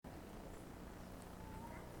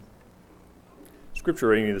Scripture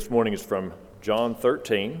reading this morning is from John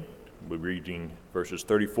 13. We're reading verses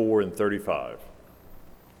 34 and 35.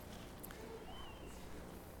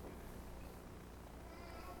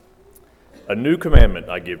 A new commandment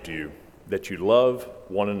I give to you, that you love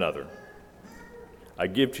one another. I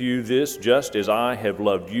give to you this just as I have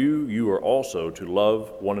loved you, you are also to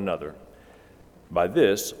love one another. By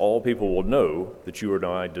this, all people will know that you are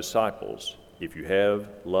my disciples, if you have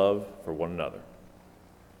love for one another.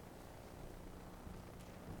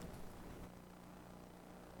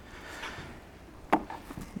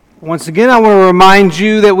 Once again, I want to remind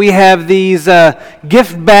you that we have these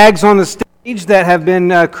gift bags on the stage that have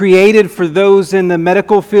been created for those in the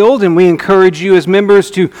medical field, and we encourage you as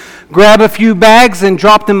members to grab a few bags and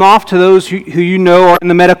drop them off to those who you know are in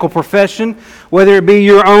the medical profession, whether it be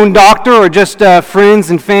your own doctor or just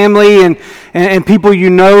friends and family and people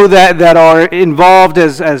you know that are involved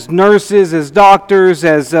as nurses, as doctors,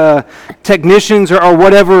 as technicians, or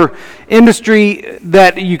whatever industry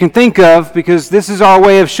that you can think of, because this is our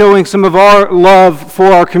way of showing some of our love for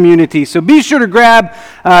our community. So be sure to grab,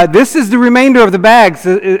 this is the remainder of the bags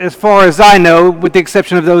as far as I know, with the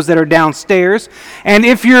exception of those that are downstairs. And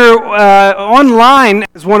if you're online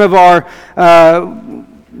as one of our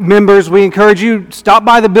members, we encourage you, stop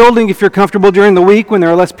by the building if you're comfortable during the week when there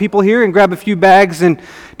are less people here, and grab a few bags and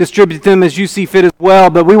distribute them as you see fit as well.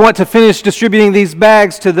 But we want to finish distributing these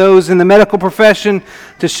bags to those in the medical profession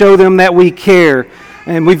to show them that we care.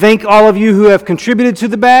 And we thank all of you who have contributed to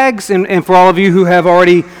the bags, and for all of you who have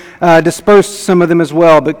already dispersed some of them as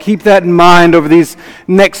well. But keep that in mind over these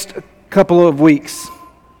next couple of weeks.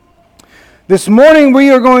 This morning we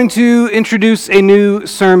are going to introduce a new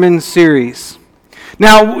sermon series.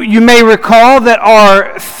 Now, you may recall that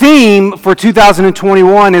our theme for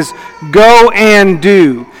 2021 is Go and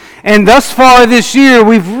Do. And thus far this year,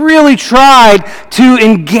 we've really tried to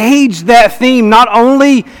engage that theme, not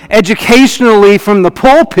only educationally from the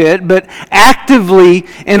pulpit, but actively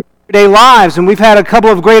in everyday lives. And we've had a couple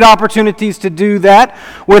of great opportunities to do that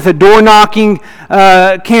with a door-knocking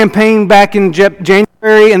campaign back in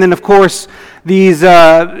January, and then, of course, these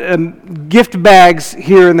gift bags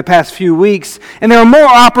here in the past few weeks. And there are more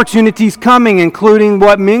opportunities coming, including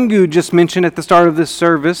what Mingu just mentioned at the start of this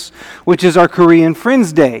service, which is our Korean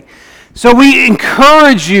Friends Day. So we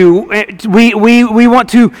encourage you, we want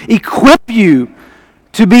to equip you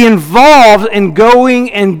to be involved in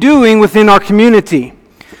going and doing within our community.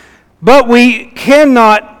 But we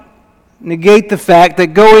cannot negate the fact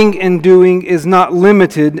that going and doing is not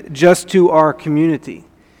limited just to our community.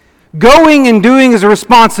 Going and doing is a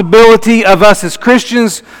responsibility of us as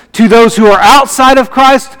Christians to those who are outside of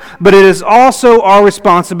Christ, but it is also our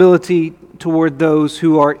responsibility toward those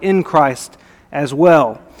who are in Christ as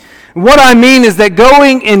well. What I mean is that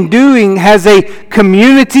going and doing has a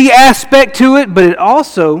community aspect to it, but it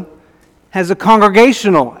also has a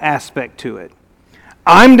congregational aspect to it.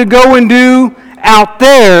 I'm to go and do out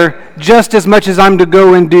there just as much as I'm to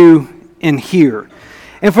go and do in here.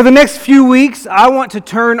 And for the next few weeks, I want to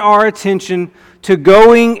turn our attention to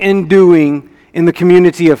going and doing in the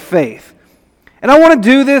community of faith. And I want to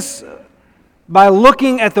do this by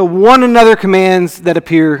looking at the one another commands that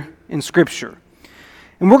appear in Scripture.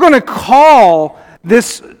 And we're going to call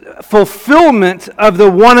this fulfillment of the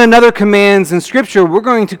one another commands in Scripture, we're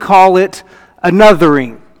going to call it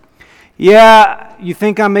anothering. Yeah, you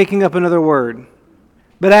think I'm making up another word.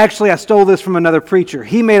 But actually, I stole this from another preacher.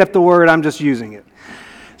 He made up the word, I'm just using it.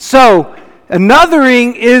 So,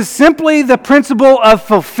 anothering is simply the principle of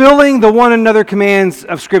fulfilling the one another commands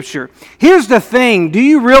of Scripture. Here's the thing. Do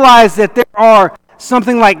you realize that there are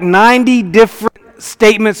something like 90 different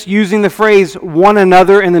statements using the phrase one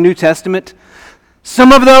another in the New Testament?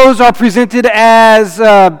 Some of those are presented as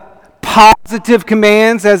positive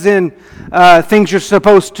commands, as in things you're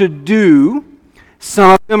supposed to do.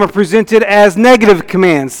 Some of them are presented as negative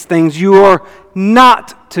commands, things you are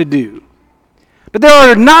not to do. But there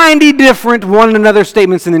are 90 different one another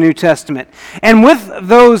statements in the New Testament. And with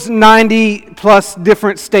those 90 plus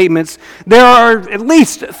different statements, there are at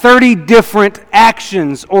least 30 different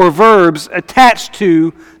actions or verbs attached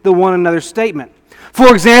to the one another statement.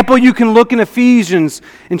 For example, you can look in Ephesians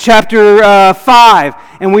in chapter 5,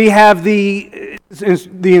 and we have the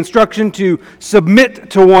instruction to submit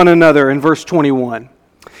to one another in verse 21.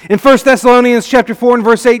 In 1 Thessalonians chapter 4 and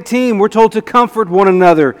verse 18, we're told to comfort one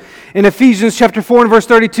another. In Ephesians chapter 4 and verse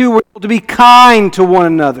 32, we're told to be kind to one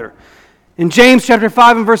another. In James chapter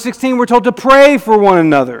 5 and verse 16, we're told to pray for one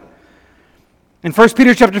another. In 1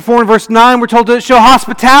 Peter chapter 4 and verse 9, we're told to show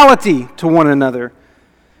hospitality to one another.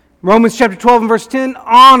 Romans chapter 12 and verse 10,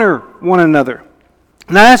 honor one another.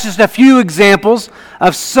 Now, that's just a few examples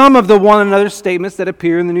of some of the one another statements that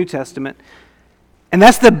appear in the New Testament. And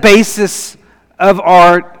that's the basis of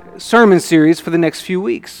our sermon series for the next few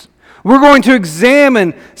weeks. We're going to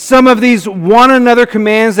examine some of these one another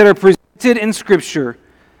commands that are presented in Scripture,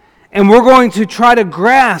 and we're going to try to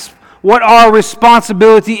grasp what our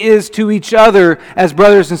responsibility is to each other as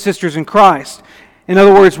brothers and sisters in Christ. In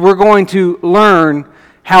other words, we're going to learn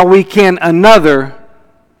how we can another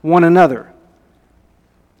one another.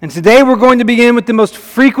 And today we're going to begin with the most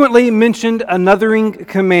frequently mentioned anothering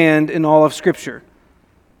command in all of Scripture.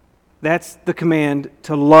 That's the command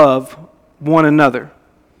to love one another.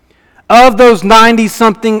 Of those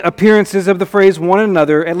 90-something appearances of the phrase one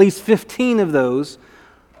another, at least 15 of those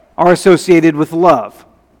are associated with love.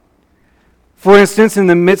 For instance, in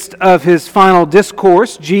the midst of his final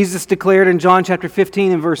discourse, Jesus declared in John chapter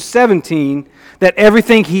 15 and verse 17 that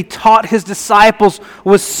everything he taught his disciples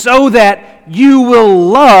was so that you will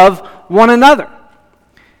love one another.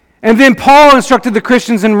 And then Paul instructed the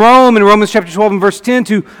Christians in Rome in Romans chapter 12 and verse 10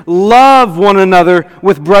 to love one another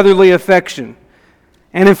with brotherly affection.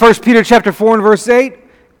 And in 1 Peter chapter 4 and verse 8,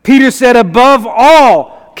 Peter said, above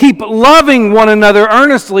all, keep loving one another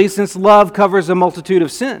earnestly, since love covers a multitude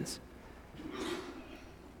of sins.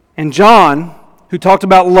 And John, who talked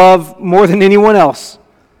about love more than anyone else,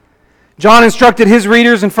 John instructed his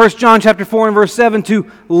readers in 1 John chapter 4 and verse 7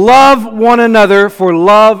 to love one another, for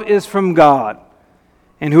love is from God.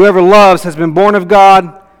 And whoever loves has been born of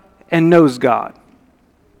God and knows God.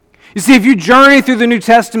 You see, if you journey through the New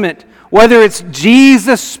Testament, whether it's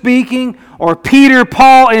Jesus speaking or Peter,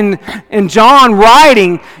 Paul, and John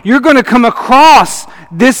writing, you're going to come across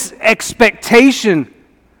this expectation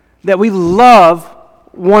that we love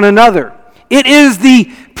one another. It is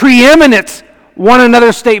the preeminent one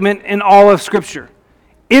another statement in all of Scripture.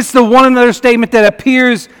 It's the one another statement that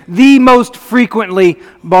appears the most frequently,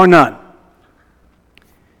 bar none.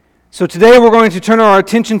 So today we're going to turn our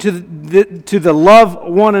attention to the love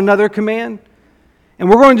one another command, and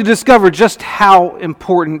we're going to discover just how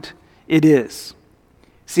important it is.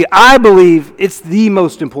 See, I believe it's the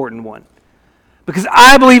most important one, because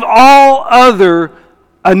I believe all other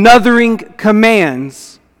anothering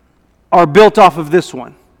commands are built off of this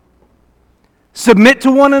one. Submit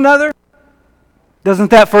to one another.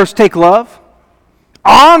 Doesn't that first take love?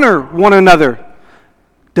 Honor one another.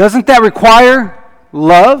 Doesn't that require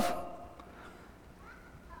love?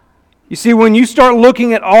 You see, when you start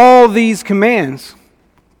looking at all these commands,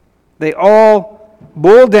 they all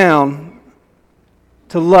boil down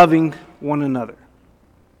to loving one another.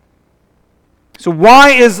 So why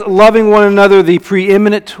is loving one another the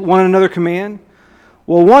preeminent one another command?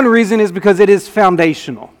 Well, one reason is because it is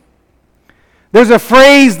foundational. There's a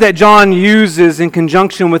phrase that John uses in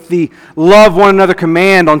conjunction with the love one another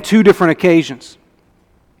command on two different occasions.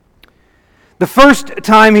 The first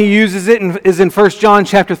time he uses it is in 1 John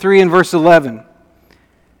chapter 3 and verse 11.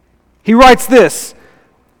 He writes this,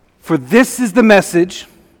 "For this is the message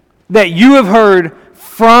that you have heard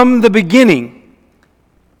from the beginning,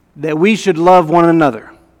 that we should love one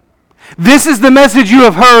another." This is the message you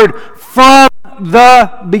have heard from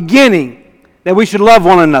the beginning, that we should love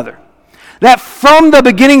one another. That from the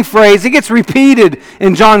beginning phrase, it gets repeated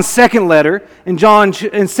in John's second letter, in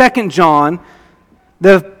 2 John,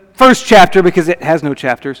 the first chapter, because it has no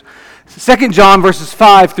chapters. 2 John verses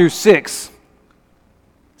 5 through 6.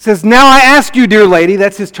 It says, "Now I ask you, dear lady,"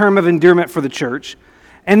 that's his term of endearment for the church,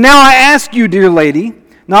 "and now I ask you, dear lady,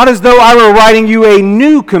 not as though I were writing you a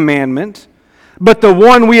new commandment, but the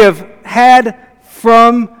one we have had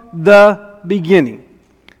from the beginning,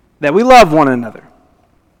 that we love one another.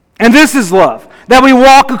 And this is love, that we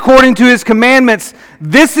walk according to His commandments.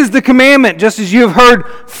 This is the commandment, just as you have heard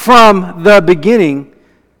from the beginning,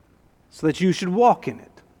 so that you should walk in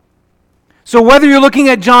it." So whether you're looking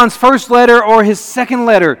at John's first letter or his second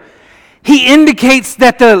letter, he indicates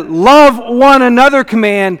that the love one another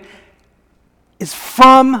command is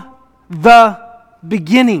from the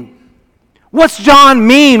beginning. What's John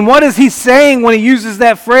mean? What is he saying when he uses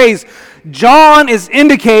that phrase? John is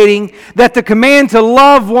indicating that the command to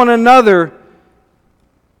love one another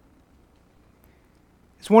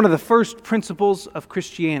is one of the first principles of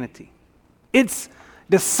Christianity. It's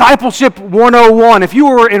Discipleship 101. If you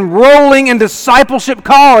were enrolling in discipleship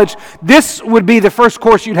college, this would be the first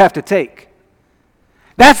course you'd have to take.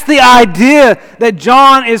 That's the idea that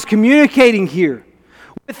John is communicating here.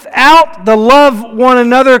 Without the love one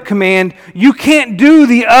another command, you can't do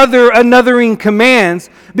the other anothering commands,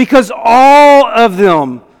 because all of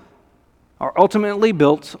them are ultimately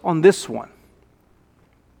built on this one.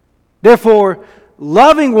 Therefore,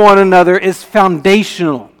 loving one another is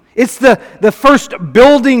foundational. It's the first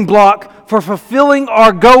building block for fulfilling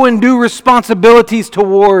our go and do responsibilities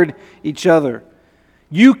toward each other.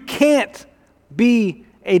 You can't be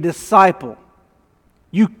a disciple.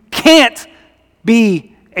 You can't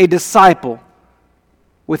be a disciple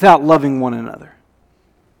without loving one another.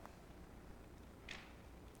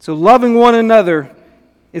 So loving one another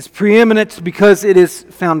is preeminent because it is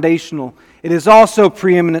foundational. It is also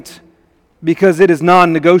preeminent because it is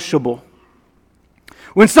non-negotiable.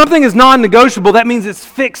 When something is non-negotiable, that means it's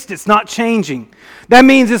fixed, it's not changing. That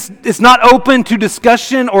means it's not open to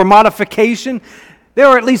discussion or modification. There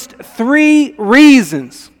are at least 3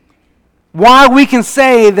 reasons why we can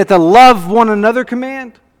say that the love one another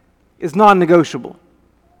command is non-negotiable.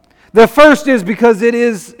 The first is because it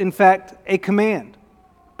is, in fact, a command.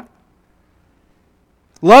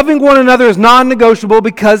 Loving one another is non-negotiable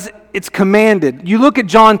because it's commanded. You look at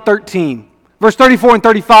John 13. Verse 34 and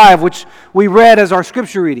 35, which we read as our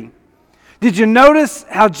scripture reading. Did you notice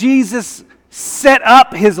how Jesus set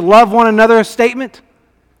up his love one another statement?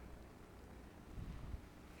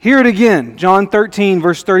 Hear it again, John 13,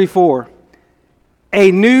 verse 34.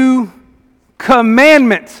 A new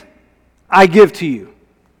commandment I give to you,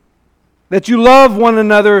 that you love one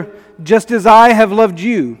another just as I have loved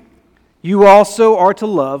you. You also are to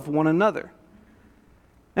love one another.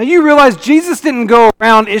 Now you realize Jesus didn't go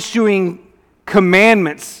around issuing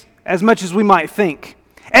commandments as much as we might think.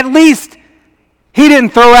 At least he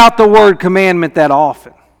didn't throw out the word commandment that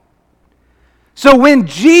often. So when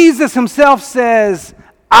Jesus himself says,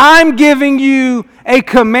 I'm giving you a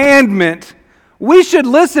commandment, we should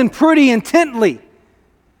listen pretty intently.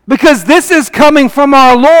 Because this is coming from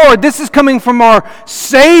our Lord. This is coming from our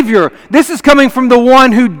Savior. This is coming from the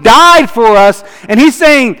one who died for us. And he's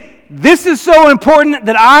saying, this is so important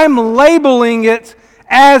that I'm labeling it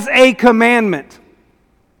as a commandment.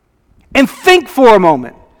 And think for a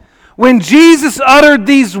moment. When Jesus uttered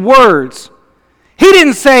these words, he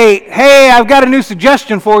didn't say, hey, I've got a new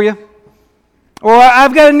suggestion for you. Or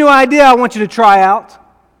I've got a new idea I want you to try out.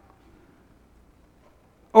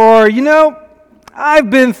 Or, I've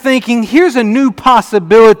been thinking, here's a new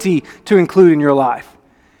possibility to include in your life.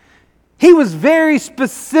 He was very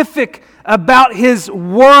specific about his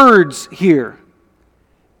words here.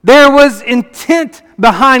 There was intent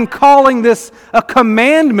behind calling this a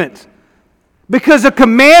commandment, because a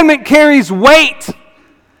commandment carries weight.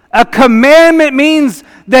 A commandment means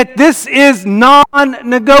that this is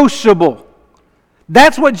non-negotiable.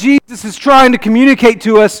 That's what Jesus is trying to communicate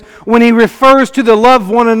to us when he refers to the love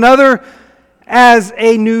one another as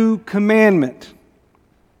a new commandment.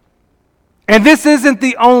 And this isn't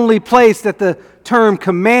the only place that the term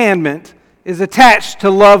commandment is attached to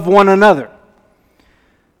love one another.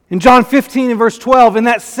 In John 15 and verse 12, in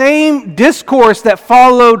that same discourse that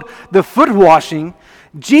followed the foot washing,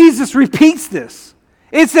 Jesus repeats this.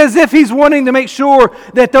 It's as if he's wanting to make sure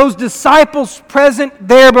that those disciples present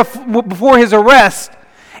there before his arrest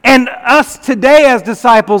and us today as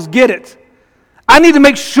disciples get it. I need to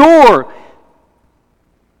make sure.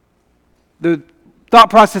 The thought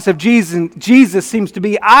process of Jesus seems to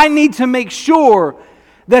be, I need to make sure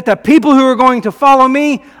that the people who are going to follow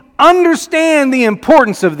me understand the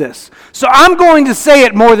importance of this. So I'm going to say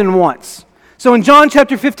it more than once. So in John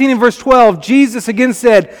chapter 15 and verse 12, Jesus again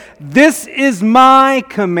said, this is my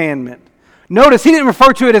commandment. Notice he didn't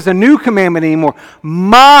refer to it as a new commandment anymore.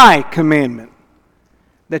 My commandment,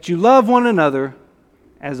 that you love one another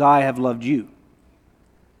as I have loved you.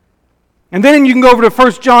 And then you can go over to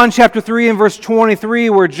 1 John chapter 3 and verse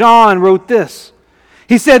 23, where John wrote this.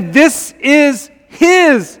 He said, this is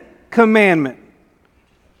his commandment,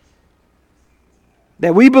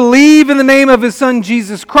 that we believe in the name of his Son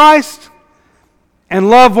Jesus Christ and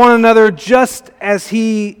love one another just as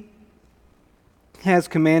he has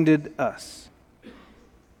commanded us.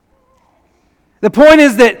 The point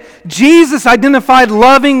is that Jesus identified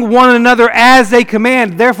loving one another as a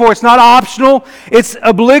command. Therefore, it's not optional, it's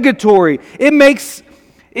obligatory.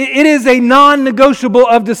 It is a non-negotiable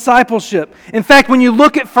of discipleship. In fact, when you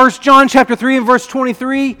look at 1 John chapter 3 and verse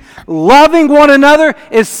 23, loving one another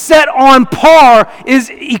is set on par, is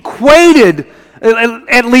equated,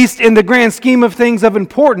 at least in the grand scheme of things of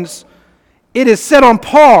importance, it is set on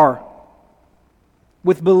par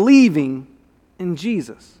with believing in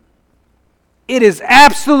Jesus. It is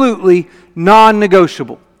absolutely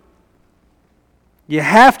non-negotiable. You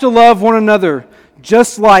have to love one another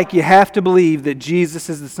just like you have to believe that Jesus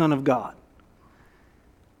is the Son of God.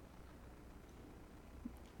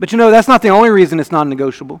 But that's not the only reason it's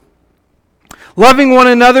non-negotiable. Loving one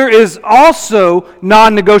another is also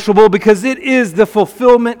non-negotiable because it is the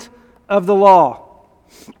fulfillment of the law.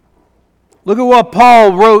 Look at what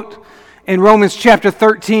Paul wrote in Romans chapter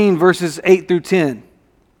 13, verses 8 through 10.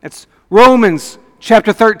 It's Romans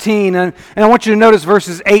chapter 13, and I want you to notice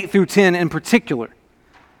verses 8 through 10 in particular.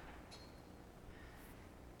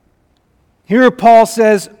 Here Paul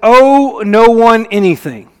says, "Owe no one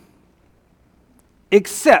anything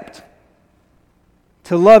except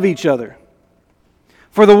to love each other.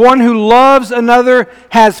 For the one who loves another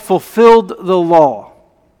has fulfilled the law.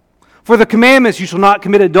 For the commandments, you shall not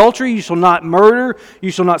commit adultery, you shall not murder,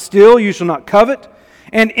 you shall not steal, you shall not covet,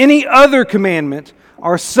 and any other commandment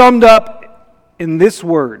are summed up in this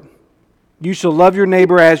word: you shall love your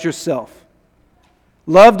neighbor as yourself.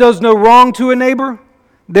 Love does no wrong to a neighbor,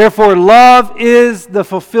 therefore love is the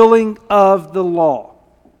fulfilling of the law."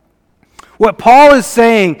 What Paul is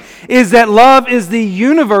saying is that love is the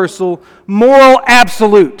universal moral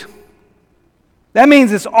absolute. That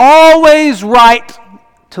means it's always right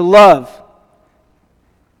to love,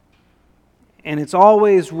 and it's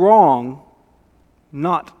always wrong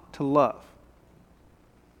not to love.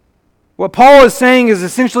 What Paul is saying is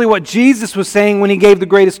essentially what Jesus was saying when he gave the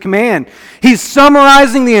greatest command. He's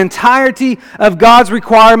summarizing the entirety of God's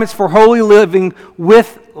requirements for holy living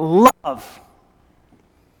with love.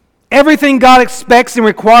 Everything God expects and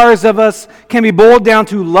requires of us can be boiled down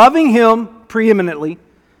to loving Him preeminently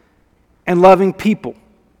and loving people.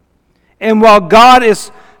 And while Paul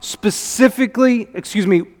is specifically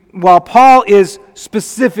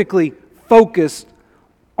focused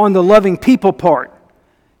on the loving people part,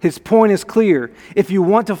 his point is clear. If you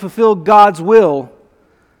want to fulfill God's will,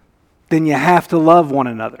 then you have to love one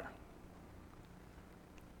another.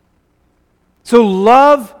 So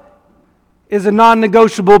love is a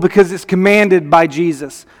non-negotiable because it's commanded by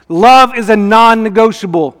Jesus. Love is a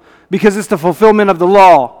non-negotiable because it's the fulfillment of the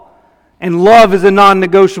law. And love is a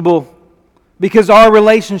non-negotiable because our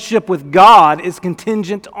relationship with God is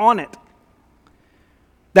contingent on it.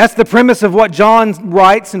 That's the premise of what John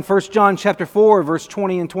writes in 1 John chapter 4, verse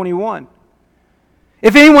 20 and 21.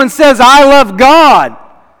 If anyone says, "I love God,"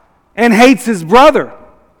 and hates his brother,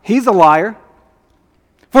 he's a liar.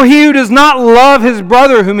 For he who does not love his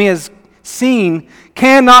brother whom he has seen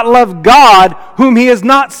cannot love God whom he has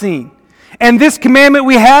not seen. And this commandment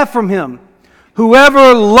we have from him: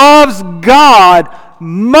 whoever loves God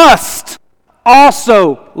must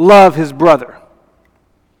also love his brother.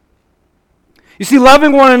 You see,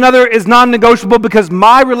 loving one another is non-negotiable because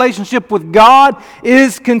my relationship with God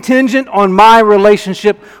is contingent on my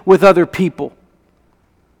relationship with other people.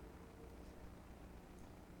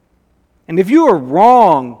 And if you are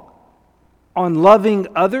wrong on loving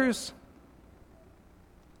others,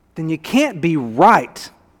 then you can't be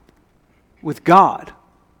right with God.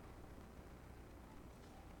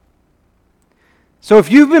 So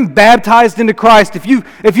if you've been baptized into Christ, if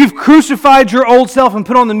you've crucified your old self and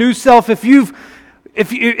put on the new self, if you've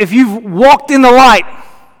walked in the light,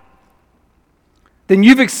 then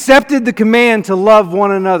you've accepted the command to love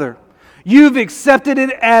one another. You've accepted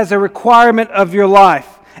it as a requirement of your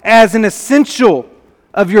life, as an essential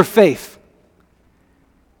of your faith.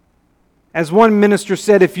 As one minister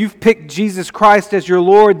said, if you've picked Jesus Christ as your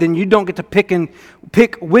Lord, then you don't get to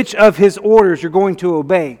pick which of His orders you're going to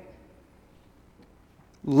obey.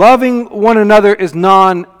 Loving one another is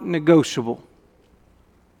non-negotiable.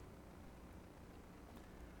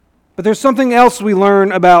 But there's something else we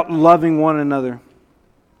learn about loving one another,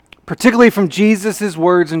 particularly from Jesus'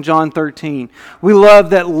 words in John 13. We learn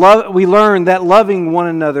that loving one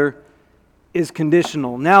another is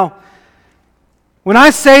conditional. Now, when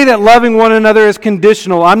I say that loving one another is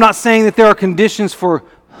conditional, I'm not saying that there are conditions for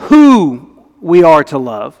who we are to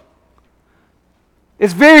love.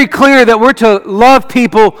 It's very clear that we're to love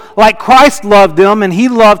people like Christ loved them, and He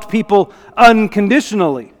loved people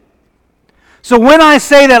unconditionally. So when I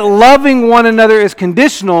say that loving one another is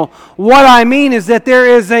conditional, what I mean is that there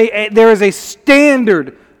is a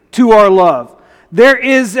standard to our love. There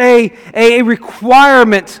is a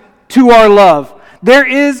requirement to our love. There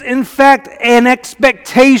is, in fact, an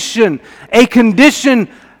expectation, a condition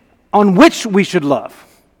on which we should love.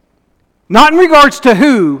 Not in regards to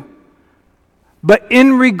who, but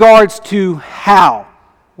in regards to how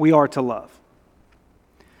we are to love.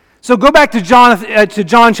 So go back to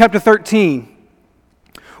John chapter 13,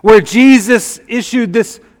 where Jesus issued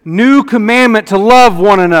this new commandment to love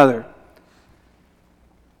one another.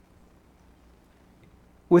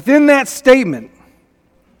 Within that statement,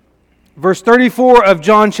 verse 34 of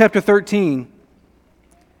John chapter 13,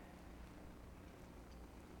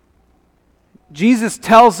 Jesus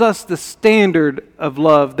tells us the standard of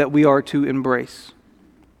love that we are to embrace.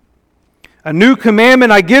 A new commandment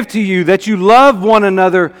I give to you, that you love one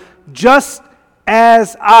another just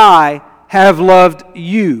as I have loved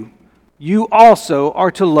you, you also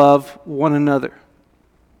are to love one another.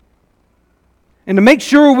 And to make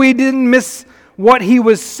sure we didn't miss what he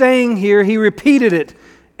was saying here, he repeated it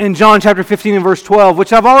in John chapter 15 and verse 12,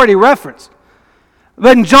 which I've already referenced.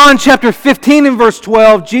 But in John chapter 15 and verse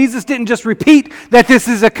 12, Jesus didn't just repeat that this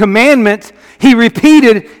is a commandment, he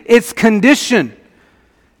repeated its condition.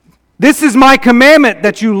 This is my commandment,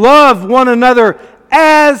 that you love one another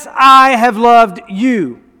as I have loved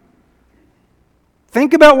you.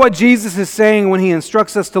 Think about what Jesus is saying when he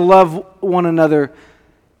instructs us to love one another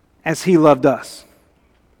as he loved us.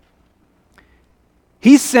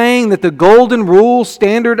 He's saying that the golden rule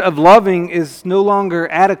standard of loving is no longer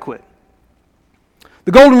adequate.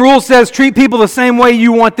 The golden rule says treat people the same way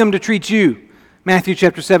you want them to treat you. Matthew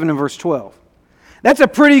chapter 7 and verse 12. That's a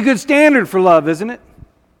pretty good standard for love, isn't it?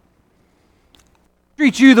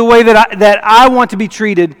 Treat you the way that I want to be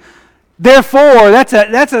treated. Therefore, that's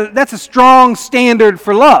a strong standard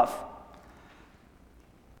for love.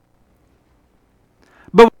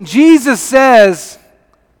 But when Jesus says,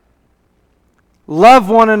 love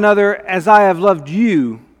one another as I have loved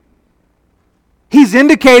you, he's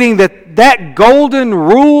indicating that that golden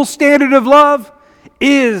rule standard of love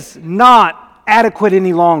is not adequate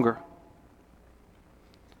any longer.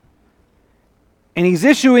 And he's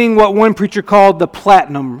issuing what one preacher called the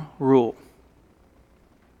platinum rule.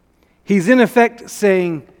 He's in effect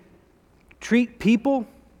saying, treat people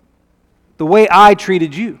the way I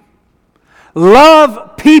treated you.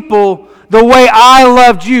 Love people the way I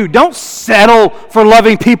loved you. Don't settle for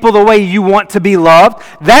loving people the way you want to be loved.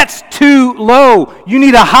 That's too low. You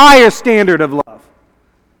need a higher standard of love.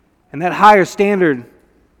 And that higher standard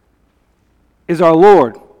is our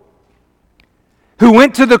Lord, who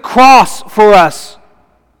went to the cross for us,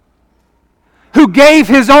 who gave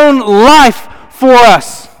his own life for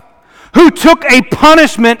us, who took a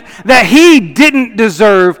punishment that he didn't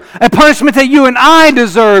deserve, a punishment that you and I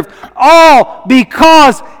deserved, all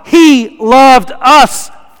because he loved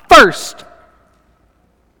us first.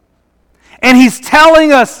 And he's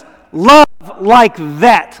telling us, love like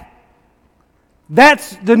that.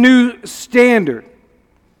 That's the new standard.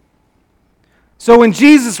 So when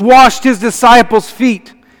Jesus washed his disciples'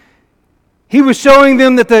 feet, he was showing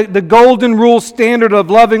them that the golden rule standard of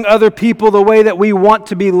loving other people the way that we want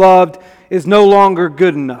to be loved is no longer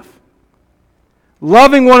good enough.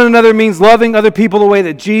 Loving one another means loving other people the way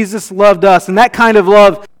that Jesus loved us. And that kind of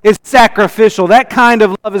love is sacrificial. That kind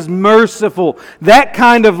of love is merciful. That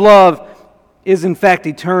kind of love is in fact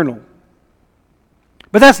eternal.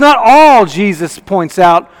 But that's not all Jesus points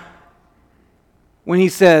out when he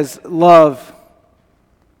says, love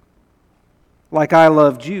like I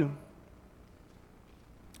loved you.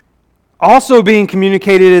 Also being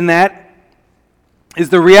communicated in that is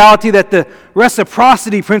the reality that the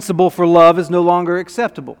reciprocity principle for love is no longer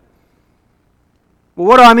acceptable. Well,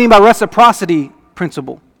 what do I mean by reciprocity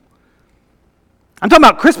principle? I'm talking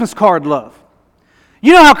about Christmas card love.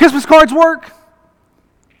 You know how Christmas cards work?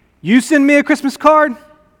 You send me a Christmas card,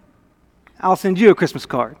 I'll send you a Christmas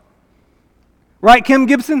card. Right, Kim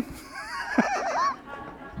Gibson?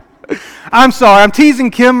 I'm sorry, I'm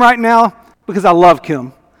teasing Kim right now because I love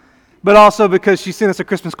Kim, but also because she sent us a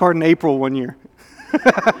Christmas card in April one year.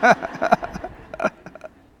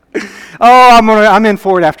 I'm in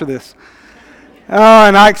for it after this.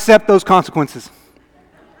 And I accept those consequences.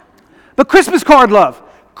 But Christmas card love.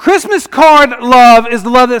 Christmas card love is the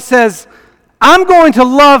love that says, I'm going to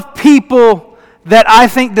love people that I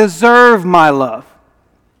think deserve my love.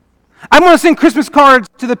 I'm going to send Christmas cards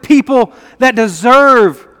to the people that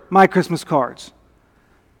deserve my Christmas cards.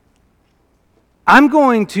 I'm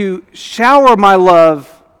going to shower my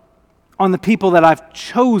love on the people that I've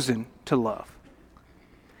chosen to love.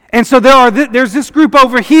 And so there's this group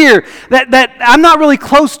over here that I'm not really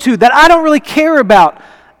close to, that I don't really care about.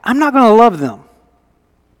 I'm not going to love them.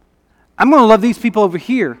 I'm going to love these people over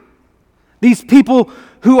here. These people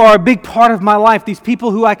who are a big part of my life. These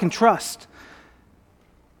people who I can trust.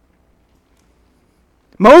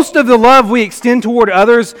 Most of the love we extend toward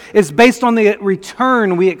others is based on the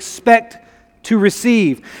return we expect to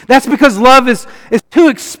receive. That's because love is too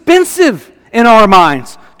expensive in our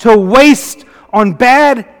minds to waste on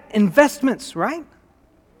bad investments, right?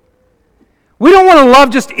 We don't want to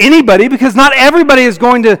love just anybody because not everybody is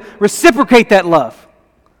going to reciprocate that love.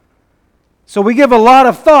 So we give a lot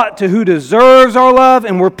of thought to who deserves our love,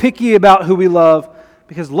 and we're picky about who we love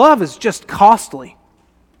because love is just costly.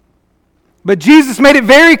 But Jesus made it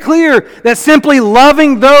very clear that simply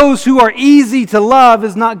loving those who are easy to love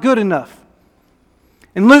is not good enough.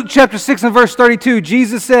 In Luke chapter 6 and verse 32,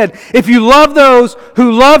 Jesus said, "If you love those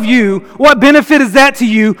who love you, what benefit is that to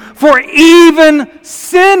you? For even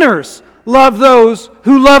sinners love those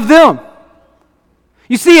who love them."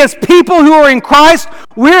 You see, as people who are in Christ,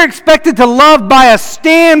 we're expected to love by a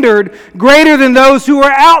standard greater than those who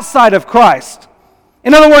are outside of Christ.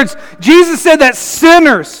 In other words, Jesus said that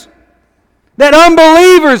sinners, that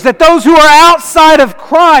unbelievers, that those who are outside of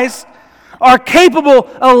Christ are capable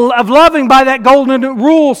of loving by that golden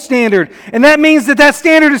rule standard. And that means that that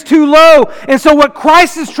standard is too low. And so what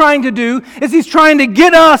Christ is trying to do is He's trying to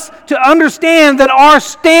get us to understand that our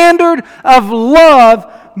standard of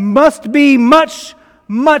love must be much,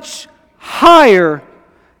 much higher,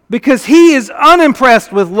 because He is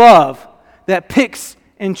unimpressed with love that picks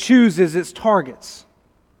and chooses its targets.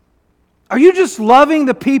 Are you just loving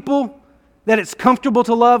the people that it's comfortable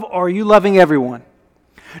to love, or are you loving everyone?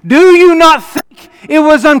 Do you not think it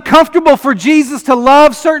was uncomfortable for Jesus to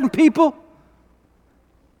love certain people?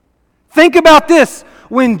 Think about this.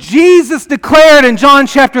 When Jesus declared in John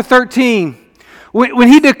chapter 13, when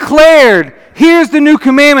He declared, "Here's the new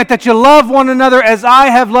commandment, that you love one another as I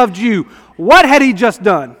have loved you," what had He just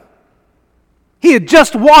done? He had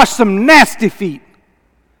just washed some nasty feet.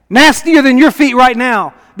 Nastier than your feet right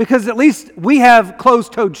now, because at least we have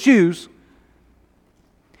closed-toed shoes.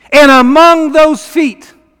 And among those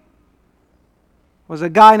feet was a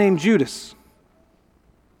guy named Judas.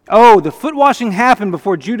 Oh, the foot washing happened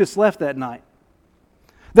before Judas left that night.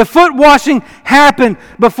 The foot washing happened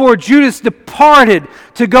before Judas departed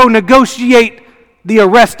to go negotiate the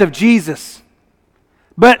arrest of Jesus.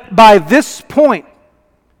 But by this point,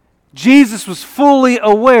 Jesus was fully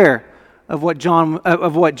aware of what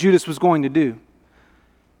Judas was going to do.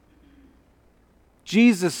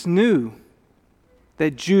 Jesus knew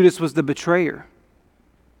that Judas was the betrayer.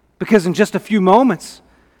 Because in just a few moments,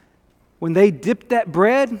 when they dipped that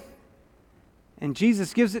bread and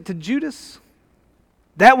Jesus gives it to Judas,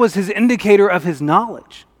 that was his indicator of his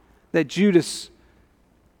knowledge that Judas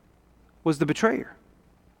was the betrayer.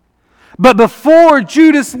 But before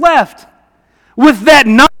Judas left, with that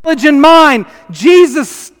knowledge in mind, Jesus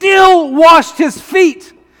still washed his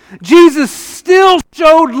feet. Jesus still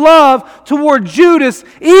showed love toward Judas,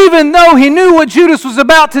 even though He knew what Judas was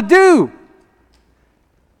about to do.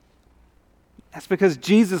 That's because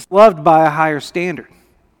Jesus loved by a higher standard.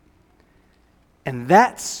 And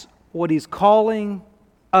that's what He's calling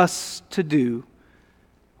us to do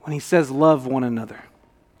when He says, "Love one another,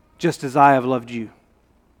 just as I have loved you."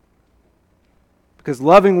 Because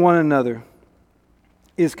loving one another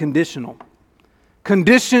is conditional.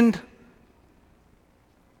 Conditioned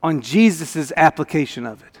on Jesus' application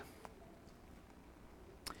of it.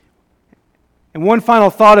 And one final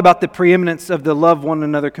thought about the preeminence of the love one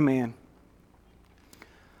another command.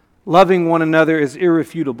 Loving one another is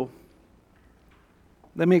irrefutable.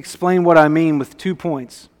 Let me explain what I mean with 2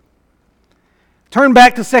 points. Turn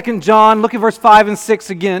back to 2 John. Look at verse 5 and 6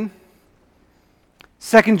 again.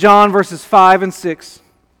 2 John verses 5 and 6.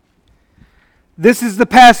 This is the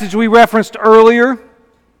passage we referenced earlier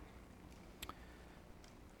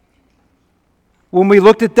when we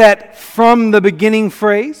looked at that "from the beginning"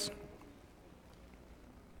 phrase.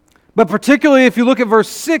 But particularly if you look at verse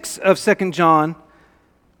 6 of 2 John,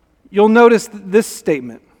 you'll notice this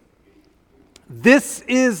statement. "This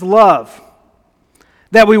is love,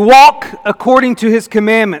 that we walk according to His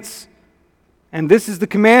commandments. And this is the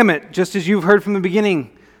commandment, just as you've heard from the beginning,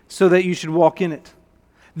 so that you should walk in it."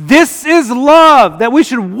 This is love, that we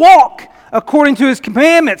should walk according to His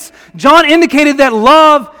commandments. John indicated that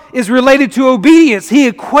love is related to obedience. He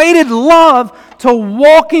equated love to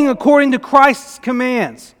walking according to Christ's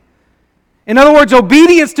commands. In other words,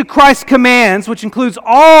 obedience to Christ's commands, which includes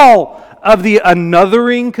all of the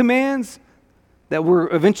anothering commands that we're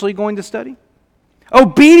eventually going to study.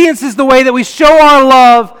 Obedience is the way that we show our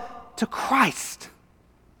love to Christ.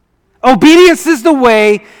 Obedience is the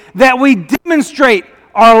way that we demonstrate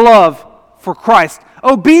our love for Christ.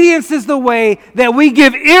 Obedience is the way that we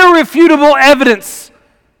give irrefutable evidence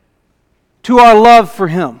to our love for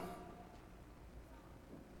Him.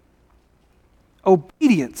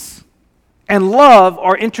 Obedience and love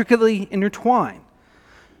are intricately intertwined.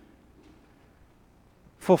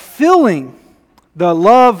 Fulfilling the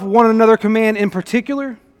love one another command in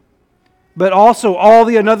particular, but also all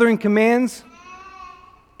the anothering commands,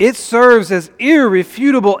 it serves as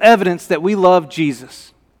irrefutable evidence that we love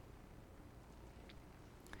Jesus.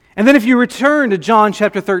 And then if you return to John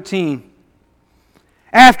chapter 13,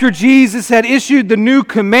 after Jesus had issued the new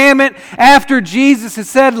commandment, after Jesus had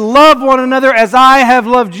said, "Love one another as I have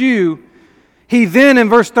loved you," He then in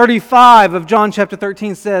verse 35 of John chapter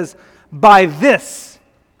 13 says, "By this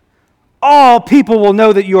all people will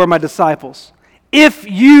know that you are my disciples, if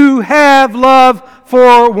you have love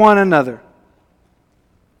for one another.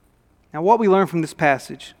 Now, what we learn from this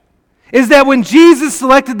passage is that when Jesus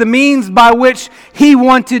selected the means by which he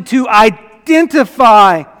wanted to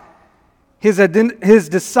identify his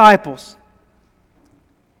disciples,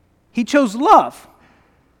 he chose love.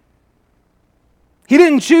 He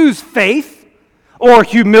didn't choose faith or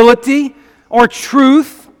humility or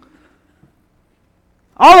truth.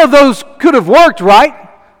 All of those could have worked, right?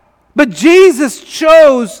 But Jesus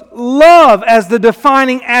chose love as the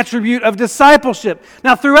defining attribute of discipleship.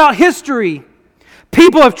 Now, throughout history,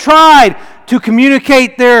 people have tried to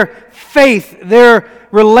communicate their faith, their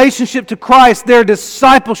relationship to Christ, their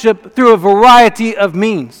discipleship through a variety of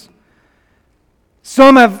means.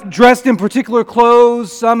 Some have dressed in particular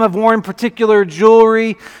clothes, some have worn particular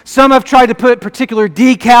jewelry, some have tried to put particular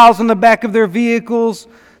decals on the back of their vehicles,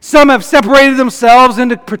 some have separated themselves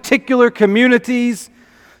into particular communities,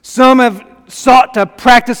 some have sought to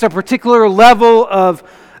practice a particular level of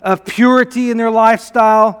purity in their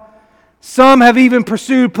lifestyle. Some have even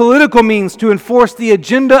pursued political means to enforce the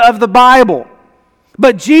agenda of the Bible.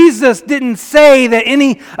 But Jesus didn't say that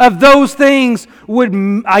any of those things would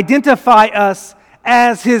identify us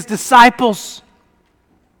as his disciples.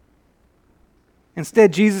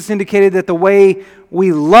 Instead, Jesus indicated that the way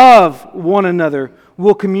we love one another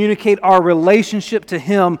will communicate our relationship to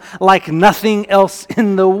him like nothing else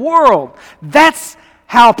in the world. That's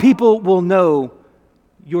how people will know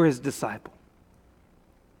you're his disciple.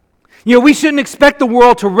 You know, we shouldn't expect the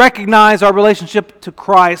world to recognize our relationship to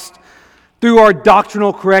Christ through our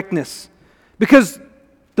doctrinal correctness, because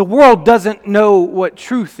the world doesn't know what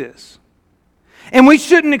truth is. And we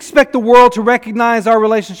shouldn't expect the world to recognize our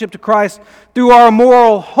relationship to Christ through our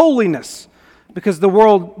moral holiness, because the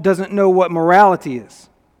world doesn't know what morality is.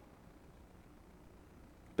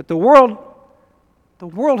 But the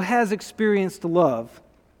world has experienced love,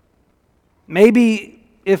 maybe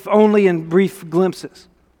if only in brief glimpses.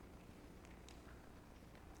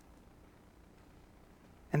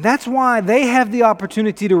 And that's why they have the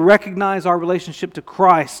opportunity to recognize our relationship to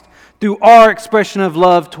Christ through our expression of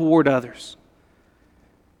love toward others.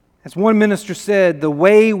 As one minister said, the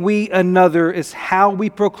way we another is how we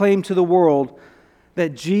proclaim to the world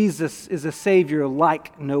that Jesus is a Savior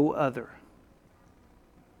like no other.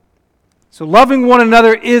 So loving one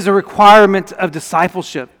another is a requirement of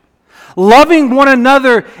discipleship. Loving one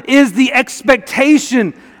another is the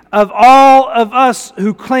expectation of all of us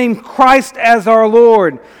who claim Christ as our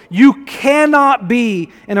Lord. You cannot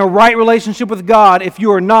be in a right relationship with God if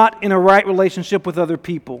you are not in a right relationship with other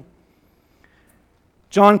people.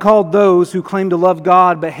 John called those who claim to love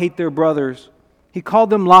God but hate their brothers, he called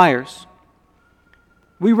them liars.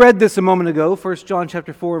 We read this a moment ago, 1 John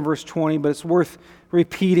chapter 4 and verse 20, but it's worth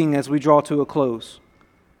repeating as we draw to a close.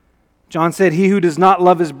 John said, "He who does not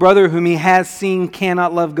love his brother whom he has seen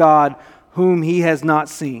cannot love God whom he has not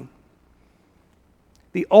seen."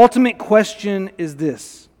 The ultimate question is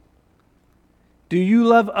this: do you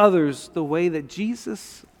love others the way that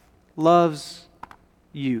Jesus loves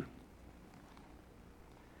you?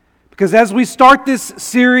 Because as we start this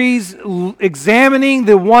series examining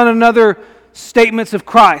the one another statements of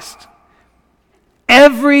Christ,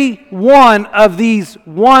 every one of these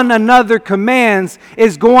one another commands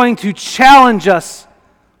is going to challenge us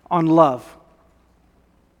on love.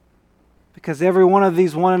 Because every one of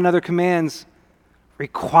these one another commands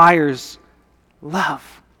requires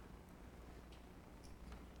love.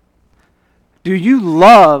 Do you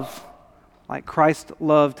love like Christ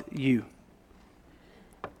loved you?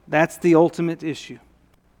 That's the ultimate issue.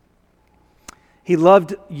 He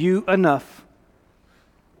loved you enough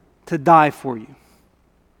to die for you.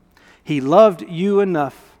 He loved you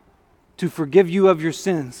enough to forgive you of your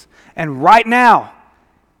sins. And right now,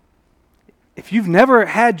 if you've never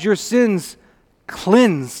had your sins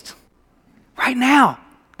cleansed, right now,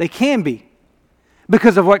 they can be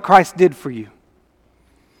because of what Christ did for you.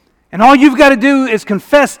 And all you've got to do is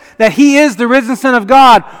confess that He is the risen Son of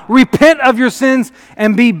God, repent of your sins,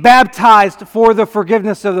 and be baptized for the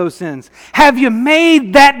forgiveness of those sins. Have you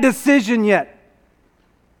made that decision yet?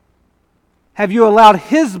 Have you allowed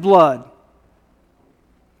His blood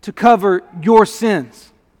to cover your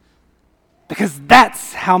sins? Because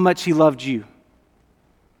that's how much He loved you.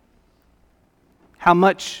 How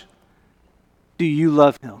much do you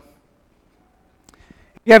love Him?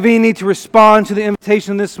 If you have any need to respond to the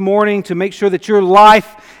invitation this morning to make sure that your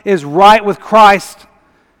life is right with Christ,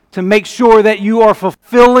 to make sure that you are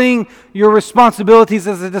fulfilling your responsibilities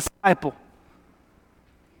as a disciple,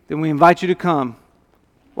 then we invite you to come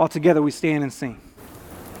while together we stand and sing.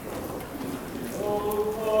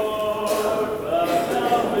 Oh,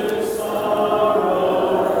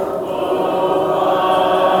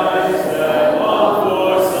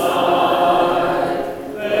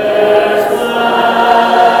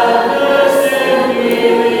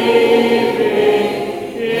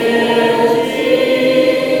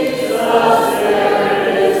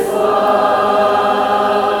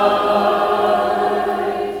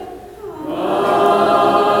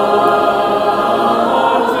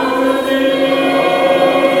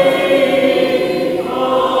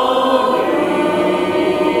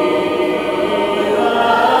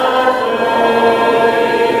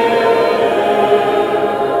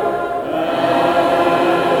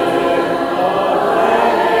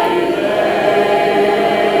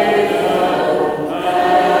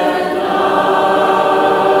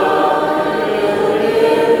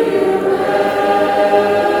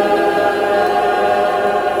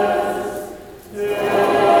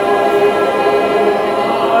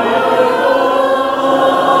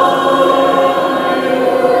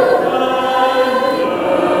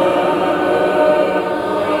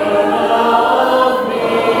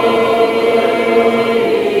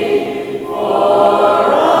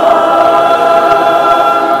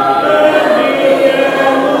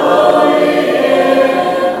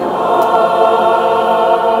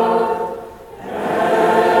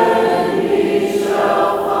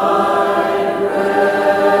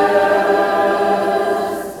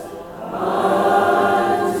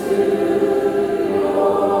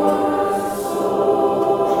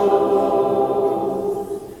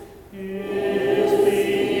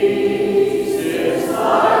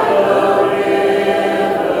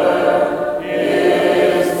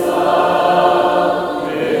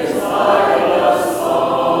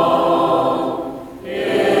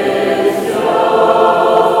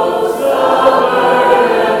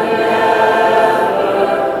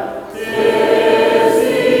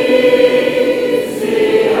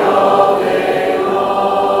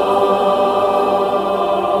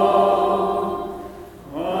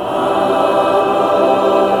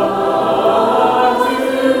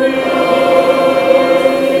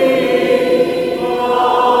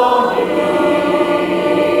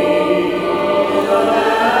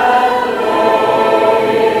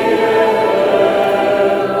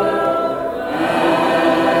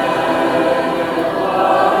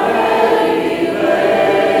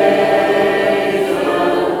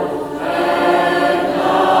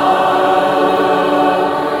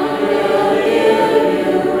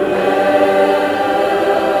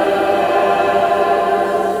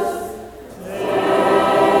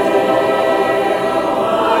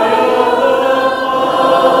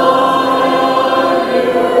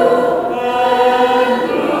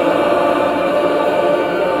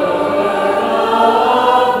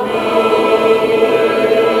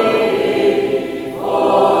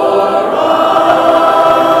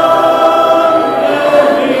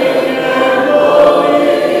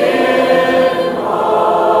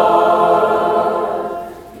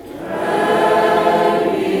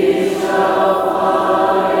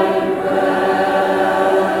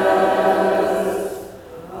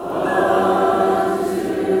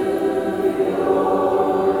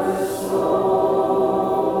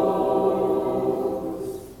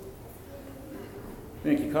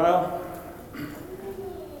 you, Kyle.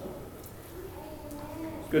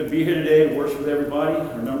 It's good to be here today and worship with everybody.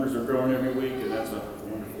 Our numbers are